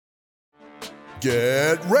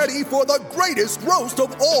Get ready for the greatest roast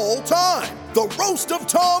of all time, the Roast of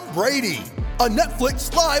Tom Brady, a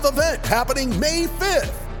Netflix live event happening May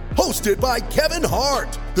 5th. Hosted by Kevin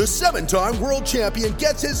Hart, the 7-time world champion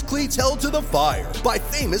gets his cleats held to the fire by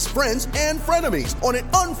famous friends and frenemies on an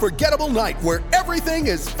unforgettable night where everything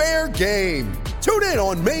is fair game. Tune in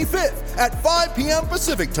on May 5th at 5 p.m.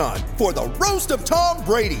 Pacific time for the Roast of Tom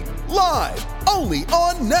Brady, live only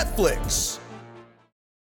on Netflix.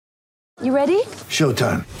 You ready?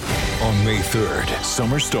 Showtime. On May 3rd,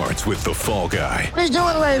 summer starts with The Fall Guy. Let's do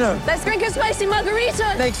it later. Let's drink a spicy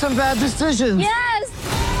margarita. Make some bad decisions. Yes!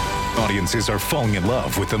 Audiences are falling in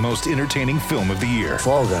love with the most entertaining film of the year.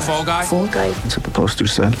 Fall Guy. Fall Guy? Fall Guy. That's what the poster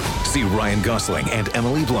said. See Ryan Gosling and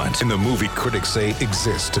Emily Blunt in the movie critics say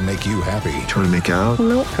exists to make you happy. Trying to make it out?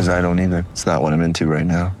 Nope. Because I don't either. It's not what I'm into right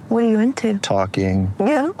now. What are you into? Talking.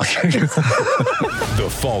 Yeah. The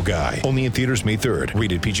Fall Guy. Only in theaters May 3rd.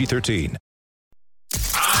 Rated PG-13.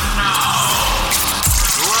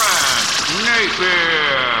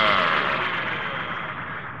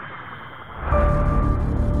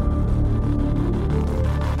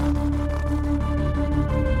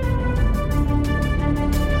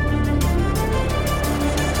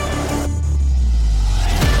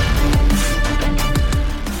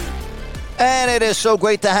 And it is so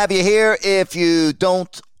great to have you here. If you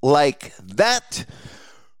don't like that,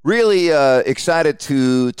 really excited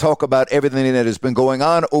to talk about everything that has been going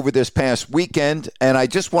on over this past weekend. And I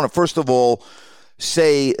just want to, first of all,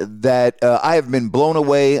 say that I have been blown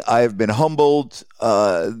away. I have been humbled.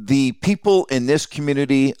 The people in this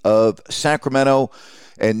community of Sacramento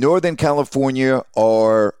and Northern California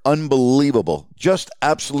are unbelievable, just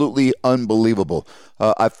absolutely unbelievable.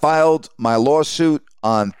 I filed my lawsuit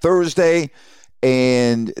on Thursday,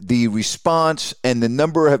 and the response and the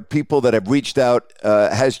number of people that have reached out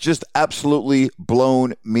has just absolutely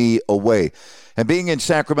blown me away. And being in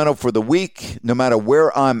Sacramento for the week, no matter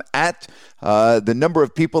where I'm at, the number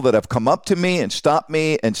of people that have come up to me and stopped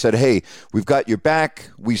me and said, hey, we've got your back,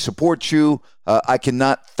 we support you, I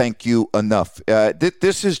cannot thank you enough.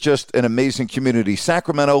 This is just an amazing community.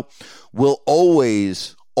 Sacramento will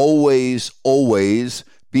always, always, always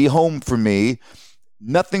be home for me.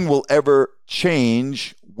 Nothing will ever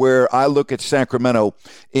change where I look at Sacramento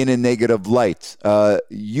in a negative light.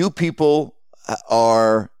 You people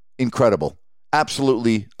are incredible.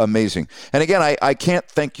 Absolutely amazing. And again, I can't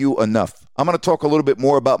thank you enough. I'm going to talk a little bit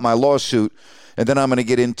more about my lawsuit, and then I'm going to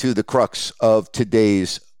get into the crux of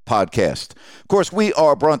today's podcast. Of course, we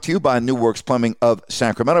are brought to you by New Works Plumbing of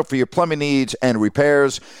Sacramento for your plumbing needs and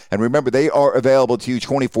repairs. And remember, they are available to you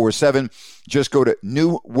 24/7. Just go to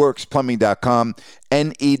newworksplumbing.com,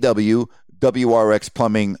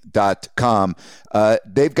 NEWWRXplumbing.com.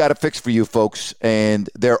 They've got a fix for you folks, and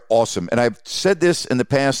they're awesome. And I've said this in the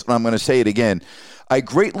past, and I'm going to say it again. I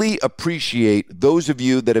greatly appreciate those of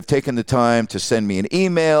you that have taken the time to send me an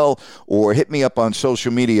email or hit me up on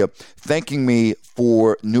social media thanking me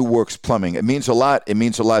for New Works Plumbing. It means a lot. It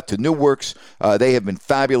means a lot to New Works. They have been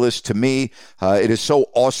fabulous to me. It is so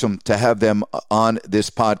awesome to have them on this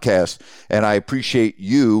podcast, and I appreciate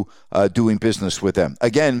you doing business with them.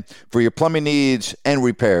 Again, for your plumbing needs and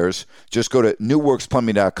repairs, just go to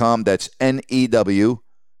newworksplumbing.com. That's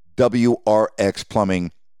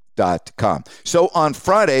NEWWRXplumbing.com. So on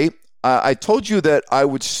Friday, I told you that I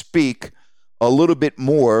would speak a little bit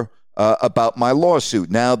more about my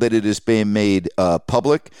lawsuit now that it is being made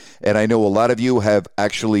public. And I know a lot of you have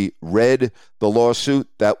actually read the lawsuit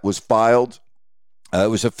that was filed.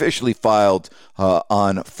 It was officially filed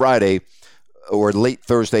on Friday or late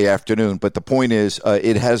Thursday afternoon. But the point is,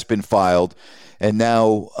 it has been filed, and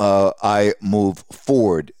now I move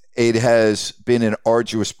forward. It has been an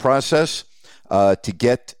arduous process to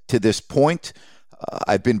get to this point.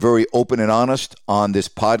 I've been very open and honest on this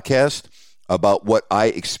podcast about what I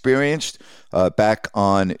experienced back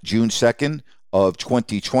on June 2nd of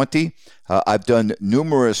 2020. I've done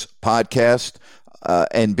numerous podcasts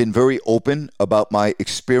and been very open about my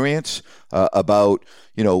experience, about,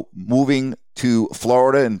 moving to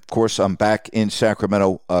Florida. And of course, I'm back in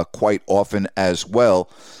Sacramento quite often as well.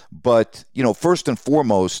 But, first and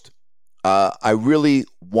foremost, I really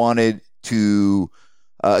wanted to,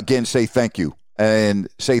 again, say thank you and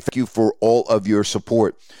say thank you for all of your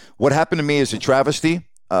support. What happened to me is a travesty.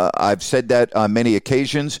 I've said that on many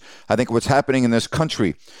occasions. I think what's happening in this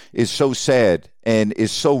country is so sad and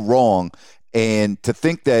is so wrong. And to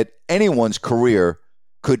think that anyone's career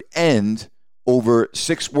could end over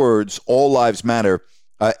 6 words, all lives matter,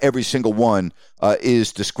 every single one,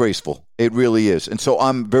 is disgraceful. It really is. And so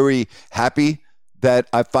I'm very happy that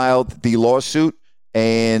I filed the lawsuit.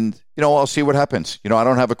 And, I'll see what happens. I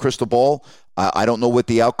don't have a crystal ball. I don't know what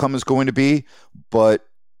the outcome is going to be. But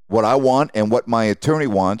what I want and what my attorney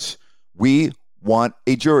wants, we want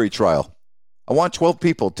a jury trial. I want 12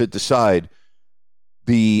 people to decide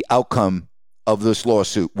the outcome of this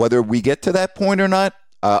lawsuit. Whether we get to that point or not,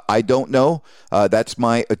 I don't know. That's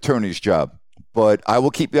my attorney's job. But I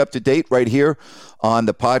will keep you up to date right here on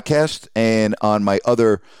the podcast and on my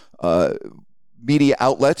other media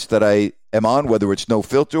outlets that I am on, whether it's No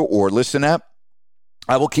Filter or Listen App.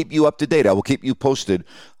 I will keep you up to date. I will keep you posted.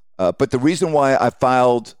 But the reason why I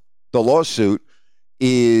filed the lawsuit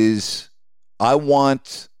is I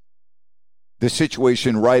want the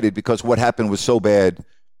situation righted because what happened was so bad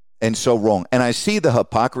and so wrong. And I see the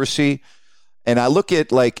hypocrisy, and I look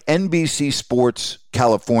at like NBC Sports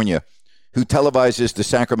California, who televises the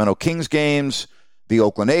Sacramento Kings games, the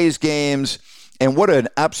Oakland A's games, and what an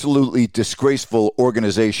absolutely disgraceful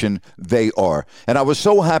organization they are. And I was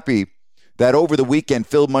so happy that over the weekend,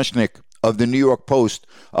 Phil Mushnick of the New York Post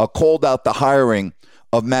called out the hiring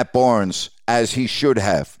of Matt Barnes, as he should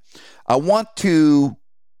have. I want to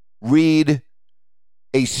read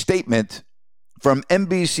a statement from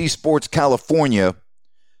NBC Sports California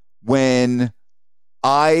when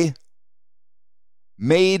I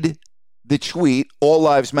made the tweet, "All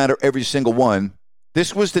Lives Matter, Every Single One."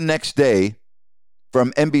 This was the next day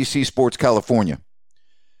from NBC Sports California.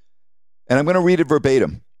 And I'm going to read it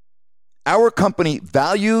verbatim. "Our company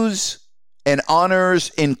values and honors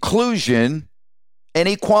inclusion and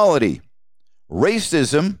equality.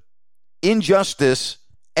 Racism, injustice,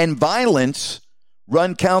 and violence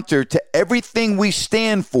run counter to everything we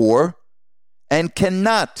stand for and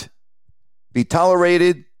cannot be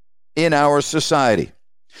tolerated in our society.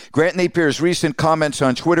 Grant Napier's recent comments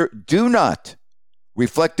on Twitter do not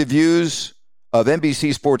reflect the views of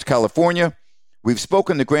NBC Sports California. We've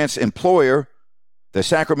spoken to Grant's employer, the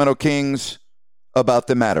Sacramento Kings, about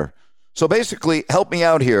the matter." So basically, help me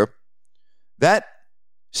out here. That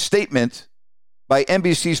statement by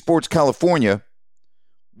NBC Sports California,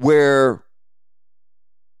 where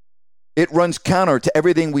it runs counter to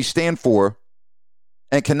everything we stand for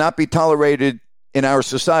and cannot be tolerated in our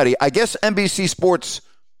society. I guess NBC Sports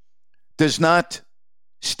does not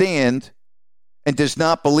stand and does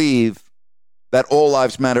not believe that all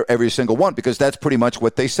lives matter, every single one, because that's pretty much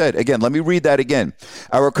what they said. Again, let me read that again.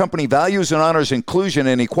 "Our company values and honors inclusion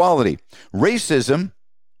and equality. Racism,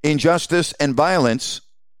 injustice, and violence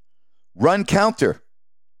run counter."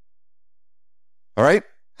 All right?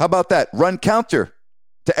 How about that? Run counter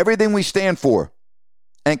to everything we stand for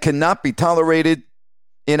and cannot be tolerated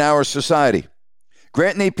in our society.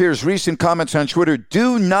 Grant Napier's recent comments on Twitter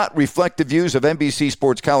do not reflect the views of NBC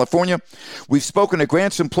Sports California. We've spoken to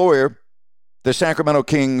Grant's employer, the Sacramento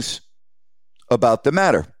Kings, about the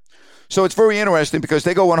matter. So it's very interesting because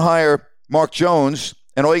they go and hire Mark Jones,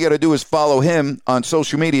 and all you got to do is follow him on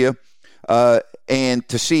social media and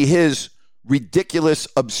to see his ridiculous,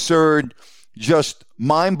 absurd, just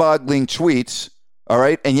mind-boggling tweets, all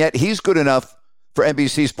right? And yet he's good enough for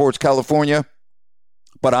NBC Sports California,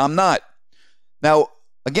 but I'm not. Now,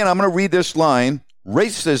 again, I'm going to read this line: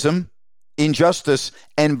 racism, injustice,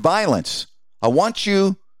 and violence. I want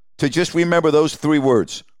you to just remember those three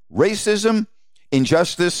words: racism,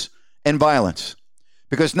 injustice, and violence.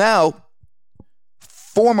 Because now,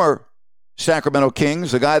 former Sacramento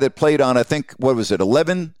Kings, a guy that played on, I think,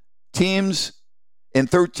 11 teams in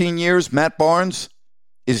 13 years, Matt Barnes,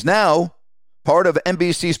 is now part of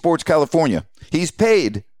NBC Sports California. He's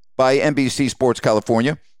paid by NBC Sports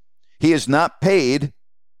California. He is not paid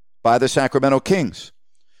by the Sacramento Kings.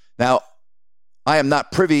 Now, I am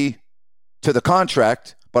not privy to the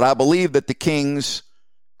contract, but I believe that the Kings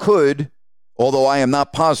could, although I am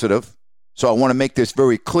not positive, so I want to make this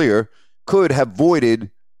very clear, could have voided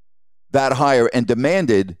that hire and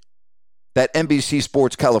demanded that NBC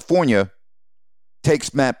Sports California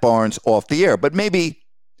takes Matt Barnes off the air. But maybe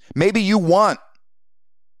you want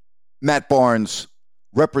Matt Barnes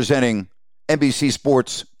representing NBC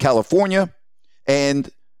Sports California, and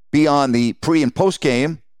be on the pre and post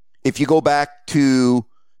game. If you go back to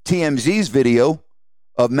TMZ's video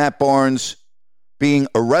of Matt Barnes being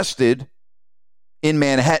arrested in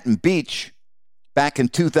Manhattan Beach back in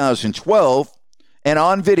 2012, and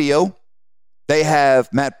on video, they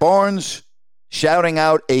have Matt Barnes shouting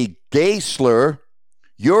out a gay slur: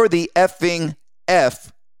 "You're the effing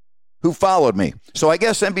F who followed me." So I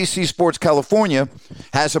guess NBC Sports California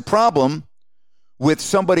has a problem with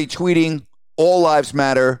somebody tweeting "all lives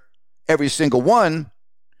matter, every single one,"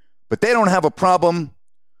 but they don't have a problem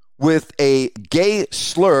with a gay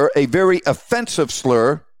slur, a very offensive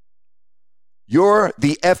slur: "You're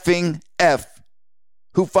the effing F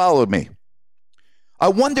who followed me. I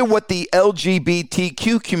wonder what the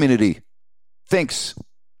LGBTQ community thinks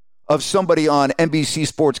of somebody on NBC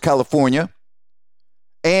Sports California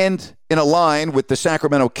and in a line with the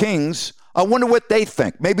Sacramento Kings. I wonder what they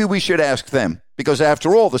think. Maybe we should ask them, because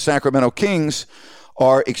after all, the Sacramento Kings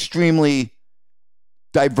are extremely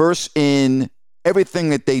diverse in everything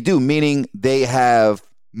that they do, meaning they have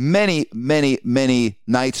many, many, many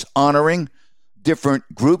nights honoring different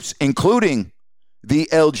groups, including the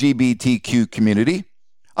LGBTQ community.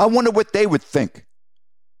 I wonder what they would think.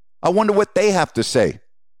 I wonder what they have to say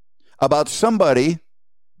about somebody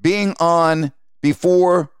being on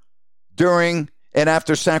before, during, and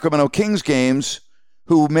after Sacramento Kings games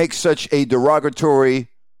who makes such a derogatory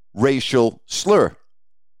racial slur.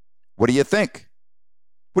 What do you think?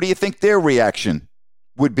 What do you think their reaction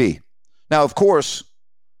would be? Now, of course,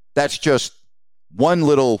 that's just one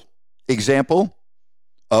little example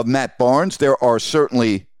of Matt Barnes. There are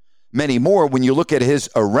certainly many more. When you look at his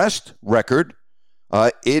arrest record,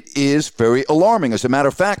 it is very alarming. As a matter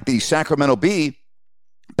of fact, the Sacramento Bee,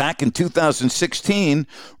 back in 2016,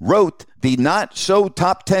 wrote the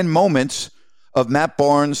not-so-top 10 moments of Matt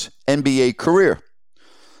Barnes' NBA career.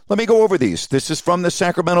 Let me go over these. This is from the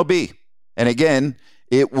Sacramento Bee. And again,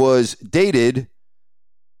 it was dated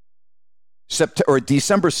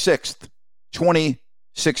December 6th,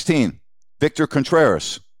 2016. Victor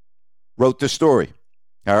Contreras wrote the story.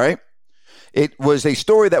 All right? It was a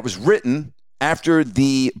story that was written after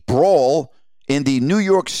the brawl in the New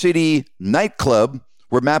York City nightclub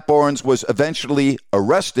where Matt Barnes was eventually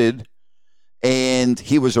arrested, and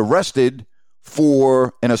he was arrested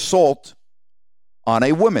for an assault on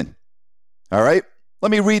a woman. All right?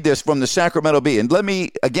 Let me read this from the Sacramento Bee. And let me,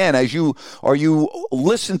 again, as you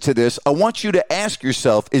listen to this, I want you to ask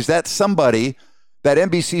yourself, is that somebody that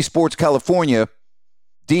NBC Sports California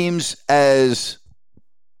deems as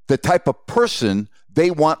the type of person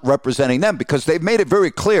they want representing them? Because they've made it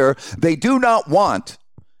very clear they do not want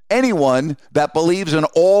anyone that believes in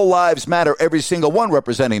all lives matter, every single one,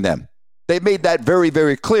 representing them. They've made that very,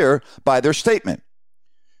 very clear by their statement.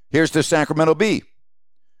 Here's the Sacramento Bee.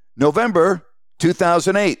 November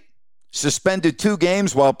 2008, suspended 2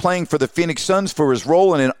 games while playing for the Phoenix Suns for his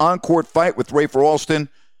role in an on-court fight with Rafer Alston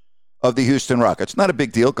of the Houston Rockets. Not a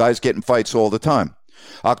big deal. Guys get in fights all the time.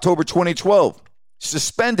 October 2012,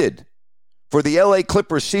 suspended for the LA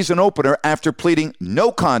Clippers season opener after pleading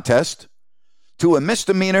no contest to a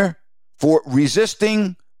misdemeanor for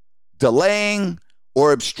resisting, delaying,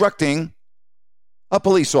 or obstructing a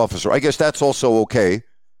police officer. I guess that's also okay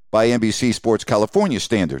by NBC Sports California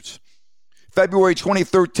standards. February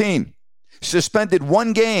 2013, suspended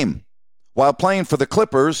 1 game while playing for the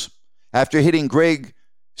Clippers after hitting Greg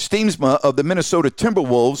Stiemsma of the Minnesota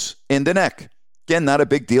Timberwolves in the neck. Again, not a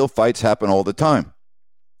big deal. Fights happen all the time.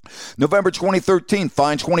 November 2013,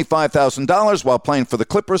 fined $25,000 while playing for the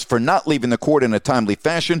Clippers for not leaving the court in a timely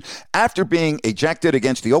fashion after being ejected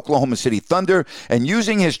against the Oklahoma City Thunder and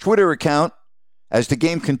using his Twitter account as the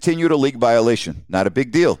game continued, a league violation. Not a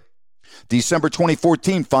big deal. December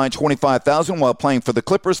 2014, fined $25,000 while playing for the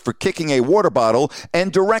Clippers for kicking a water bottle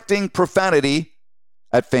and directing profanity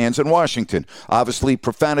at fans in Washington. Obviously,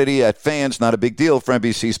 profanity at fans, not a big deal for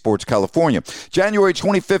NBC Sports California. January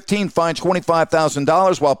 2015, fined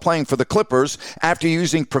 $25,000 while playing for the Clippers after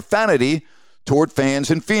using profanity toward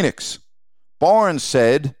fans in Phoenix. Barnes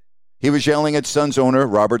said he was yelling at Suns owner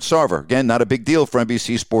Robert Sarver. Again, not a big deal for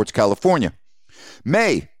NBC Sports California.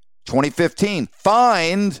 May 2015,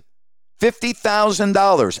 fined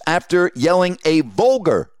 $50,000 after yelling a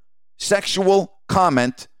vulgar sexual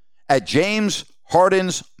comment at James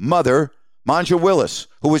Harden's mother, Manja Willis,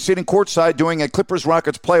 who was sitting courtside during a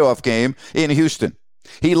Clippers-Rockets playoff game in Houston.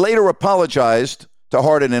 He later apologized to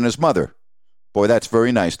Harden and his mother. Boy, that's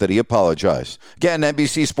very nice that he apologized. Again,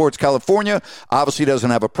 NBC Sports California obviously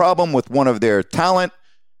doesn't have a problem with one of their talent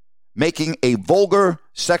making a vulgar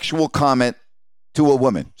sexual comment to a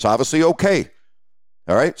woman. It's obviously okay.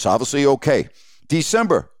 All right? It's obviously okay.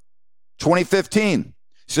 December 2015,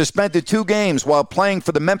 suspended 2 games while playing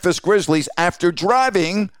for the Memphis Grizzlies after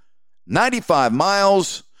driving 95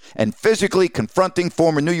 miles and physically confronting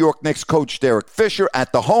former New York Knicks coach Derek Fisher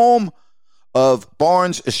at the home of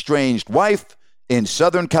Barnes' estranged wife in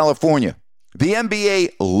Southern California. The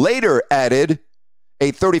NBA later added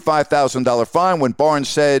a $35,000 fine when Barnes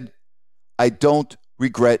said, "I don't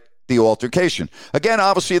regret the altercation." Again,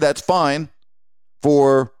 obviously that's fine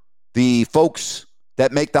for the folks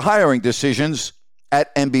that make the hiring decisions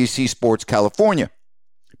at NBC Sports California.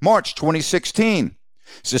 March 2016,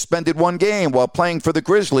 suspended 1 game while playing for the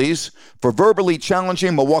Grizzlies for verbally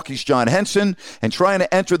challenging Milwaukee's John Henson and trying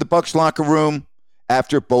to enter the Bucks locker room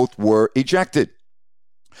after both were ejected.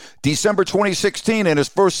 December 2016, in his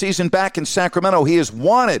first season back in Sacramento, he is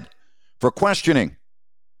wanted for questioning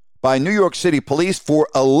by New York City police for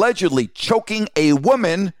allegedly choking a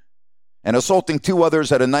woman and assaulting 2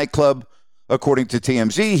 others at a nightclub. According to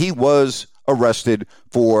TMZ, he was arrested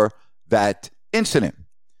for that incident.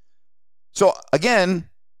 So again,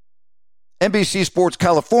 NBC Sports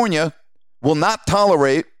California will not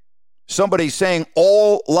tolerate somebody saying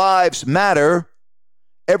all lives matter,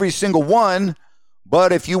 every single one.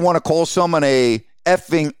 But if you want to call someone a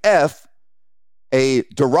effing F, a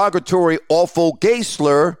derogatory, awful gay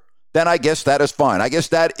slur, then I guess that is fine. I guess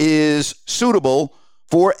that is suitable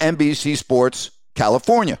for NBC Sports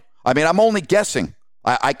California. I mean, I'm only guessing.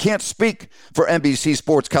 I can't speak for NBC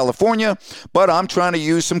Sports California, but I'm trying to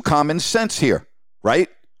use some common sense here, right?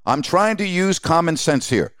 I'm trying to use common sense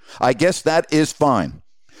here. I guess that is fine.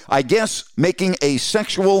 I guess making a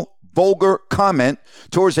sexual, vulgar comment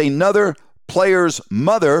towards another player's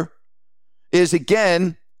mother is,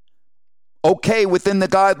 again, okay within the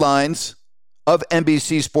guidelines of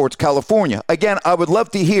NBC Sports California. Again, I would love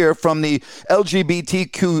to hear from the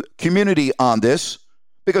LGBTQ community on this,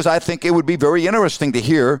 because I think it would be very interesting to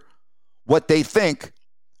hear what they think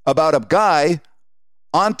about a guy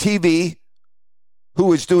on TV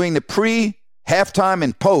who is doing the pre, halftime,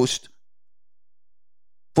 and post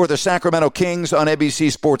for the Sacramento Kings on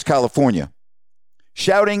NBC Sports California,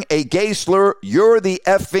 shouting a gay slur, "You're the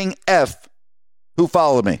effing F who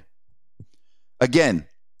followed me." Again,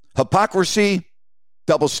 hypocrisy,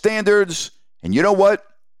 double standards, and you know what?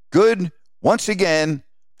 Good, once again,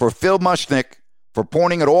 for Phil Mushnick for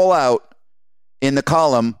pointing it all out in the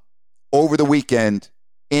column over the weekend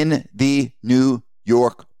in the New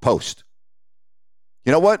York Post.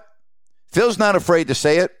 You know what? Phil's not afraid to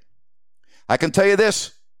say it. I can tell you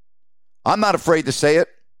this. I'm not afraid to say it.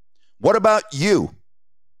 What about you?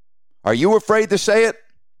 Are you afraid to say it?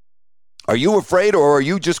 Are you afraid, or are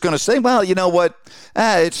you just going to say, well, you know what?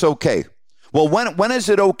 It's okay. Well, when is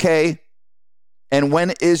it okay, and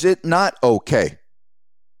when is it not okay?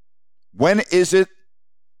 When is it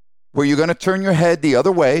where you're going to turn your head the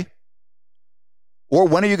other way? Or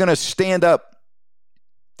when are you going to stand up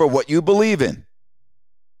for what you believe in?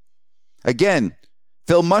 Again,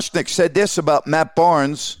 Phil Mushnick said this about Matt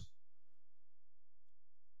Barnes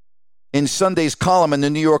in Sunday's column in the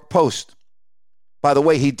New York Post. By the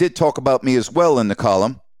way, he did talk about me as well in the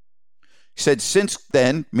column. He said, since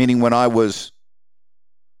then, meaning when I was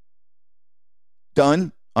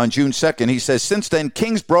done on June 2nd, he says, since then,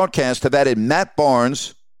 Kings broadcast have added Matt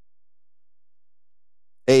Barnes,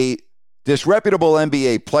 a disreputable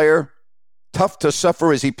NBA player, tough to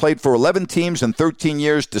suffer as he played for 11 teams in 13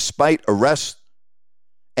 years despite arrests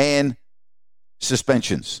and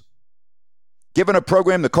suspensions. Given a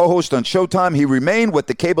program to co-host on Showtime, he remained what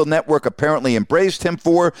the cable network apparently embraced him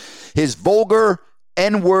for, his vulgar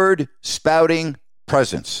N-word spouting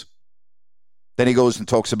presence. Then he goes and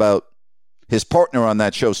talks about his partner on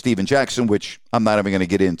that show, Steven Jackson, which I'm not even going to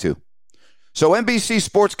get into. So NBC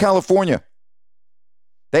Sports California,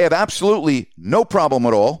 they have absolutely no problem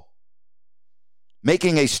at all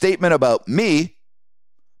making a statement about me.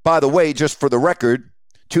 By the way, just for the record,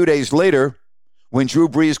 2 days later, when Drew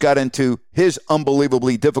Brees got into his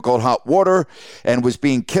unbelievably difficult hot water and was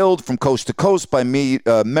being killed from coast to coast by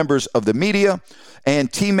members of the media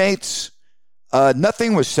and teammates,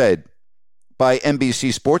 nothing was said by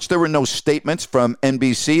NBC Sports. There were no statements from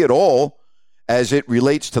NBC at all as it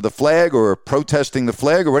relates to the flag or protesting the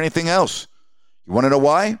flag or anything else. You want to know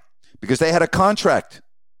why? Because they had a contract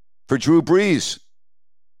for Drew Brees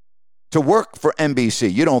to work for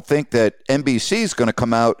NBC. You don't think that NBC is going to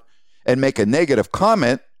come out and make a negative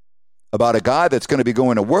comment about a guy that's going to be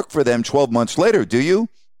going to work for them 12 months later, do you?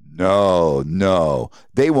 No.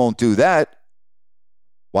 They won't do that.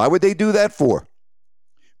 Why would they do that for?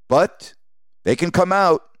 But they can come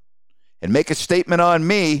out and make a statement on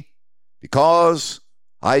me because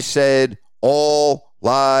I said all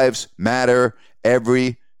lives matter,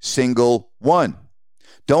 every single one.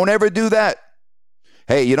 Don't ever do that.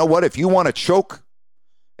 Hey, you know what? If you want to choke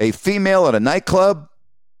a female at a nightclub,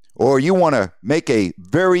 or you want to make a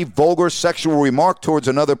very vulgar sexual remark towards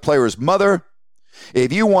another player's mother,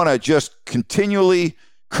 if you want to just continually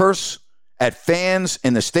curse at fans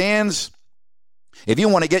in the stands, if you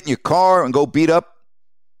want to get in your car and go beat up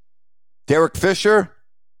Derek Fisher,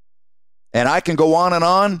 and I can go on and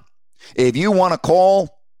on, if you want to call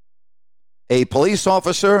a police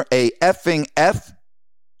officer a effing F,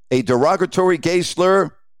 a derogatory gay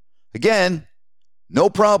slur, again, no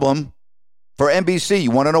problem for NBC.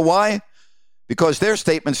 You want to know why? Because their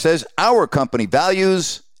statement says our company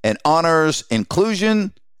values and honors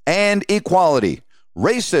inclusion and equality.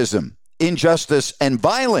 Racism, injustice, and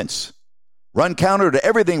violence run counter to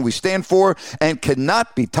everything we stand for and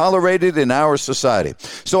cannot be tolerated in our society.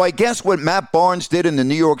 So I guess what Matt Barnes did in the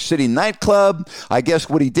New York City nightclub, I guess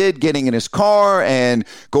what he did getting in his car and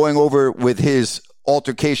going over with his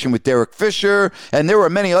altercation with Derek Fisher, and there were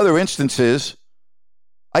many other instances,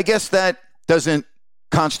 I guess that doesn't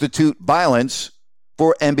constitute violence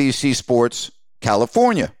for NBC Sports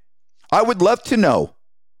California. I would love to know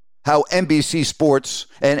how NBC Sports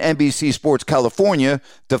and NBC Sports California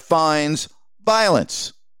defines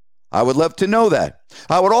violence. I would love to know that.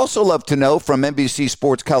 I would also love to know from NBC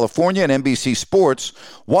Sports California and NBC Sports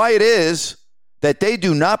why it is that they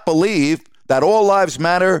do not believe that all lives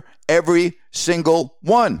matter, every single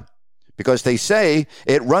one. Because they say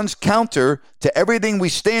it runs counter to everything we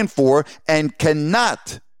stand for and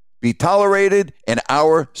cannot be tolerated in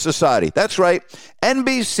our society. That's right.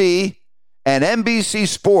 NBC and NBC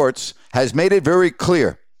Sports has made it very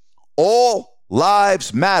clear. All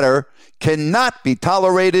lives matter cannot be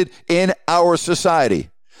tolerated in our society.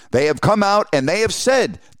 They have come out and they have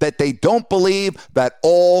said that they don't believe that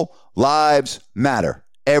all lives matter,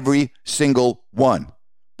 every single one.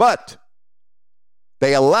 But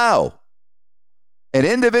they allow an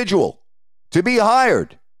individual to be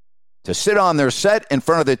hired to sit on their set in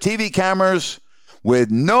front of the TV cameras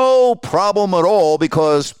with no problem at all,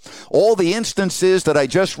 because all the instances that I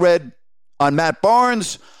just read on Matt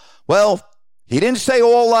Barnes, well, he didn't say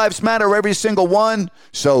all lives matter, every single one,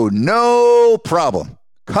 so no problem.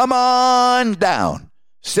 Come on down,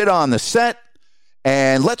 sit on the set,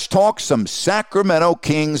 and let's talk some Sacramento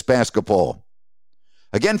Kings basketball.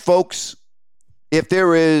 Again, folks, if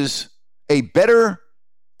there is a better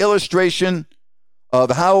illustration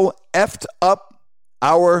of how effed up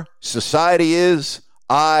our society is,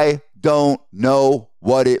 I don't know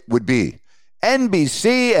what it would be.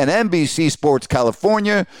 NBC and NBC Sports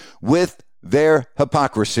California with their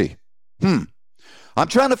hypocrisy. I'm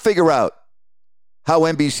trying to figure out how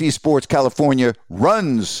NBC Sports California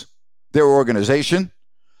runs their organization.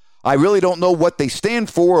 I really don't know what they stand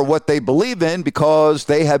for or what they believe in, because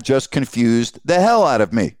they have just confused the hell out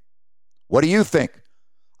of me. What do you think?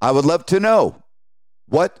 I would love to know.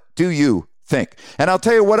 What do you think? And I'll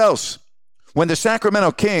tell you what else. When the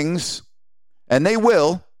Sacramento Kings, and they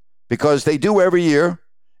will, because they do every year,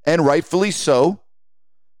 and rightfully so,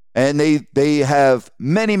 and they have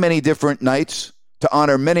many, many different nights to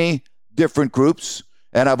honor many different groups,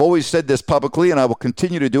 and I've always said this publicly, and I will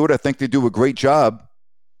continue to do it. I think they do a great job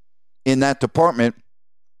in that department.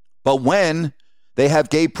 But when they have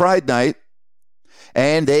Gay Pride Night,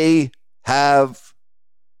 and they have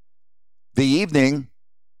the evening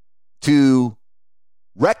to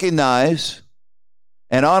recognize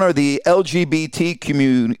and honor the LGBT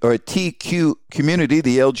community, or TQ community,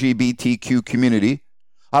 the LGBTQ community,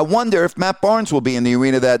 I wonder if Matt Barnes will be in the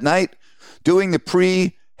arena that night doing the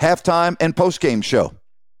pre-halftime and post-game show.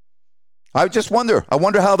 I just wonder. I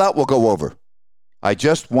wonder how that will go over. I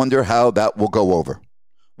just wonder how that will go over.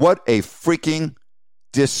 What a freaking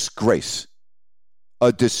disgrace.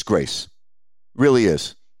 A disgrace. Really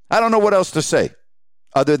is. I don't know what else to say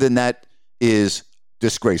other than that is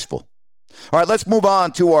disgraceful. All right, let's move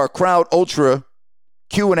on to our Crowd Ultra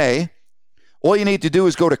Q&A. All you need to do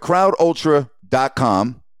is go to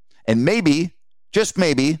crowdultra.com, and maybe, just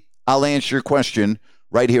maybe, I'll answer your question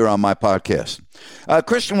right here on my podcast.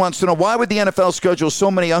 Christian wants to know, why would the NFL schedule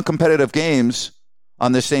so many uncompetitive games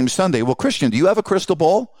on the same Sunday? Well, Christian, do you have a crystal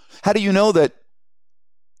ball? How do you know that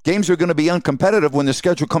games are going to be uncompetitive when the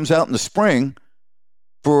schedule comes out in the spring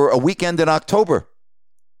for a weekend in October?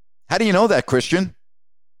 How do you know that, Christian?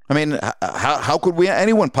 I mean, how could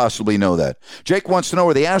anyone possibly know that? Jake wants to know,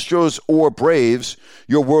 are the Astros or Braves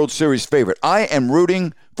your World Series favorite? I am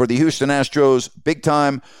rooting for the Houston Astros big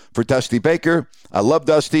time for Dusty Baker. I love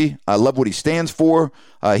Dusty. I love what he stands for.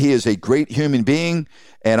 He is a great human being,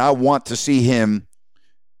 and I want to see him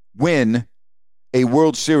win a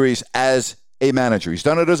World Series as a manager. He's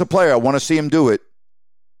done it as a player. I want to see him do it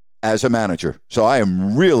as a manager. So I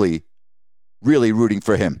am really rooting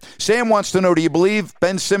for him. Sam wants to know, do you believe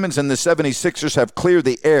Ben Simmons and the 76ers have cleared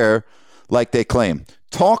the air like they claim?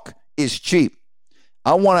 Talk is cheap.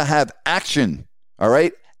 I want to have action, all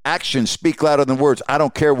right? Actions speak louder than words. I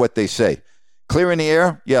don't care what they say. Clearing the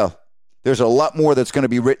air? Yeah, there's a lot more that's going to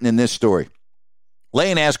be written in this story.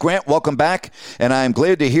 Lane asks, Grant, welcome back, and I am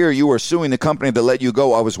glad to hear you are suing the company that let you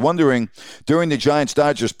go. I was wondering, during the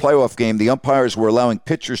Giants-Dodgers playoff game, the umpires were allowing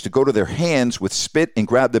pitchers to go to their hands with spit and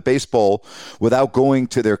grab the baseball without going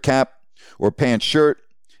to their cap or pants shirt.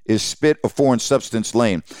 is spit or foreign substance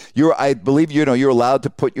lane. I believe you're allowed to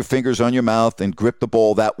put your fingers on your mouth and grip the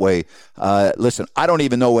ball that way. Listen, I don't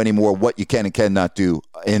even know anymore what you can and cannot do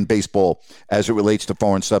in baseball as it relates to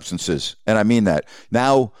foreign substances, and I mean that.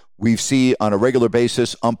 Now we see on a regular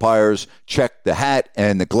basis umpires check the hat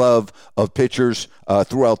and the glove of pitchers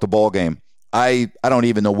throughout the ball game. I don't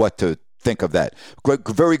even know what to think of that.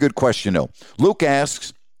 Very good question, though. Luke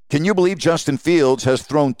asks, can you believe Justin Fields has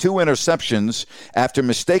thrown 2 interceptions after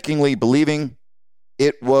mistakenly believing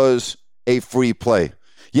it was a free play?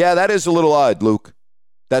 Yeah, that is a little odd, Luke.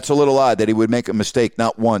 That's a little odd that he would make a mistake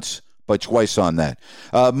not once, but twice on that.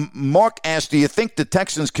 Mark asked, do you think the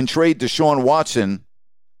Texans can trade Deshaun Watson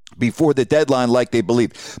before the deadline like they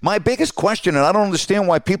believe? My biggest question, and I don't understand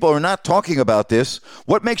why people are not talking about this,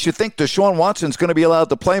 what makes you think Deshaun Watson's going to be allowed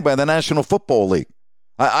to play by the National Football League?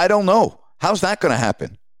 I don't know. How's that going to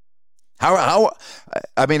happen?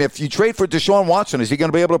 I mean, if you trade for Deshaun Watson, is he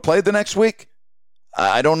going to be able to play the next week?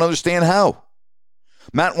 I don't understand how.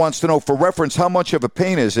 Matt wants to know, for reference, how much of a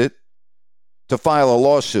pain is it to file a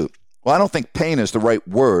lawsuit? Well, I don't think pain is the right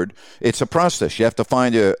word. It's a process. You have to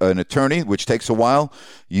find an attorney, which takes a while.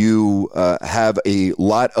 You have a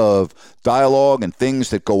lot of dialogue and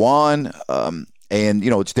things that go on. And,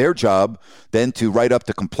 it's their job then to write up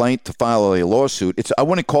the complaint, to file a lawsuit. I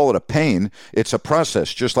wouldn't call it a pain. It's a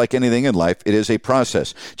process. Just like anything in life, it is a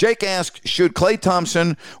process. Jake asks, should Klay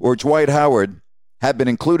Thompson or Dwight Howard have been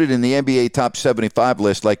included in the NBA top 75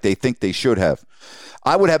 list like they think they should have?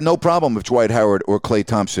 I would have no problem if Dwight Howard or Klay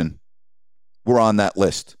Thompson were on that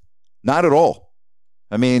list. Not at all.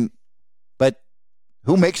 I mean, but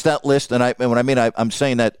who makes that list? And I'm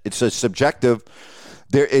saying that it's a subjective.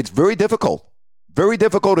 It's very difficult. Very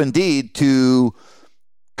difficult indeed to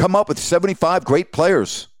come up with 75 great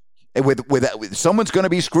players. With someone's going to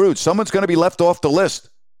be screwed. Someone's going to be left off the list.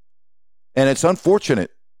 And it's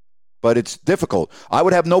unfortunate, but it's difficult. I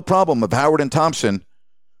would have no problem if Howard and Thompson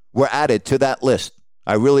were added to that list.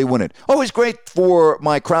 I really wouldn't. Always great for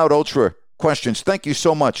my Crowd Ultra questions. Thank you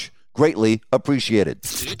so much. Greatly appreciated.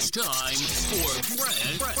 It's time for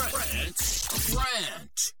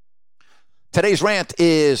Rant. Today's rant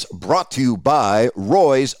is brought to you by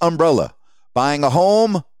Roy's Umbrella. Buying a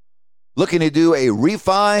home? Looking to do a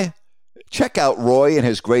refi? Check out Roy and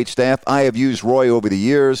his great staff. I have used Roy over the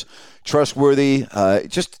years. Trustworthy,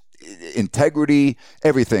 just integrity,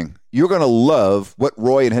 everything. You're going to love what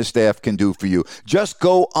Roy and his staff can do for you. Just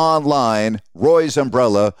go online,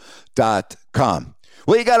 roysumbrella.com.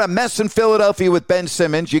 Well, you got a mess in Philadelphia with Ben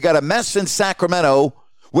Simmons. You got a mess in Sacramento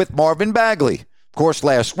with Marvin Bagley. Of course,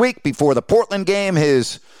 last week before the Portland game,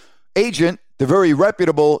 his agent, the very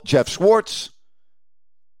reputable Jeff Schwartz,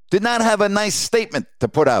 did not have a nice statement to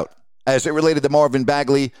put out as it related to Marvin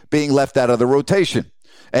Bagley being left out of the rotation.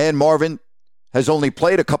 And Marvin has only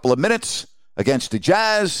played a couple of minutes against the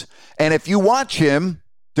Jazz. And if you watch him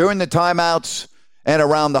during the timeouts and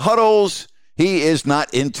around the huddles, he is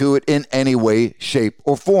not into it in any way, shape,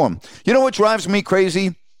 or form. You know what drives me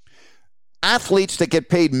crazy? Athletes that get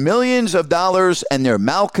paid millions of dollars and they're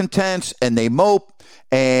malcontents and they mope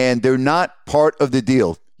and they're not part of the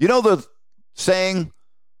deal. You know the saying,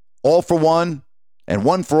 all for one and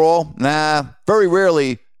one for all? Nah, very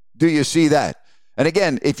rarely do you see that. And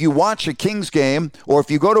again, if you watch a Kings game or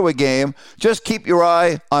if you go to a game, just keep your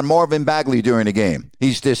eye on Marvin Bagley during the game.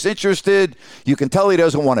 He's disinterested. You can tell he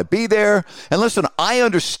doesn't want to be there. And listen, I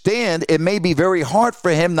understand it may be very hard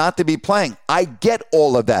for him not to be playing. I get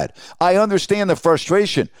all of that. I understand the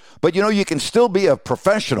frustration. But, you can still be a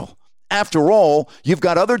professional. After all, you've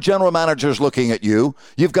got other general managers looking at you.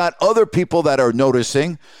 You've got other people that are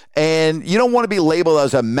noticing. And you don't want to be labeled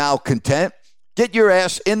as a malcontent. Get your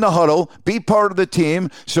ass in the huddle, be part of the team,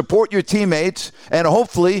 support your teammates, and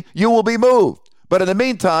hopefully you will be moved. But in the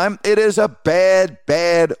meantime, it is a bad,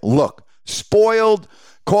 bad look. Spoiled,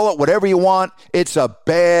 call it whatever you want. It's a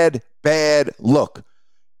bad, bad look.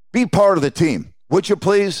 Be part of the team, would you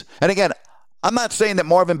please? And again, I'm not saying that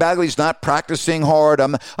Marvin Bagley's not practicing hard.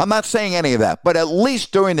 I'm not saying any of that. But at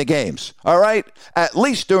least during the games, all right? At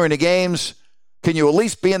least during the games, can you at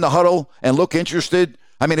least be in the huddle and look interested?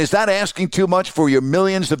 I mean, is that asking too much for your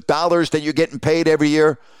millions of dollars that you're getting paid every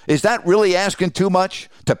year? Is that really asking too much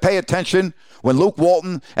to pay attention when Luke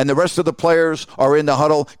Walton and the rest of the players are in the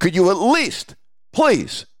huddle? Could you at least,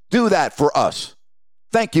 please, do that for us?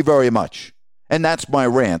 Thank you very much. And that's my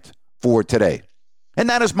rant for today. And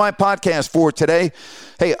that is my podcast for today.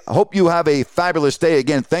 Hey, I hope you have a fabulous day.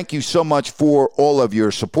 Again, thank you so much for all of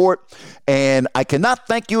your support. And I cannot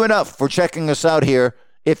thank you enough for checking us out here.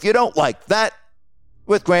 If you don't like that,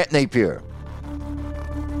 with Grant Napier.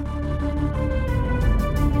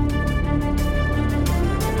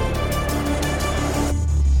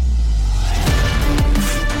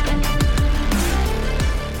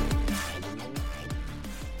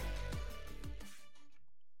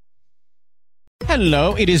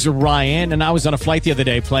 Hello, it is Ryan, and I was on a flight the other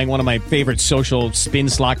day playing one of my favorite social spin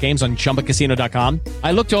slot games on ChumbaCasino.com.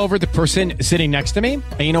 I looked over at the person sitting next to me,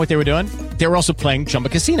 and you know what they were doing? They were also playing Chumba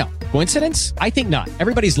Casino. Coincidence? I think not.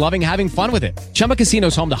 Everybody's loving having fun with it. Chumba Casino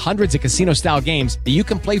is home to hundreds of casino-style games that you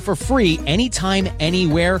can play for free anytime,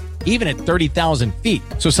 anywhere, even at 30,000 feet.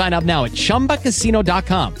 So sign up now at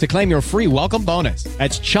ChumbaCasino.com to claim your free welcome bonus.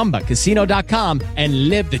 That's ChumbaCasino.com and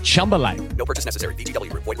live the Chumba life. No purchase necessary.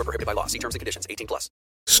 VGW. Void where prohibited by law. See terms and conditions. 18+.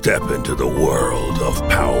 Step into the world of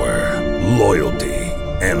power, loyalty,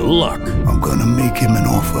 and luck. I'm gonna make him an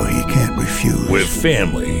offer he can't refuse. With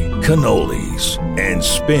family, cannolis, and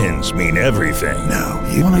spins mean everything. Now,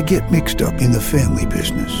 you wanna get mixed up in the family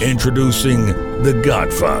business. Introducing The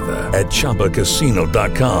Godfather at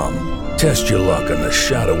ChumbaCasino.com. Test your luck in the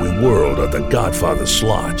shadowy world of The Godfather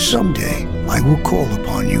slot. Someday, I will call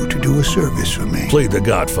upon you to do a service for me. Play The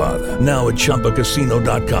Godfather now at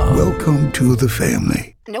ChumbaCasino.com. Welcome to the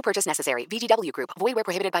family. No purchase necessary. VGW Group. Void where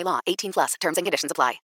prohibited by law. 18+. Terms and conditions apply.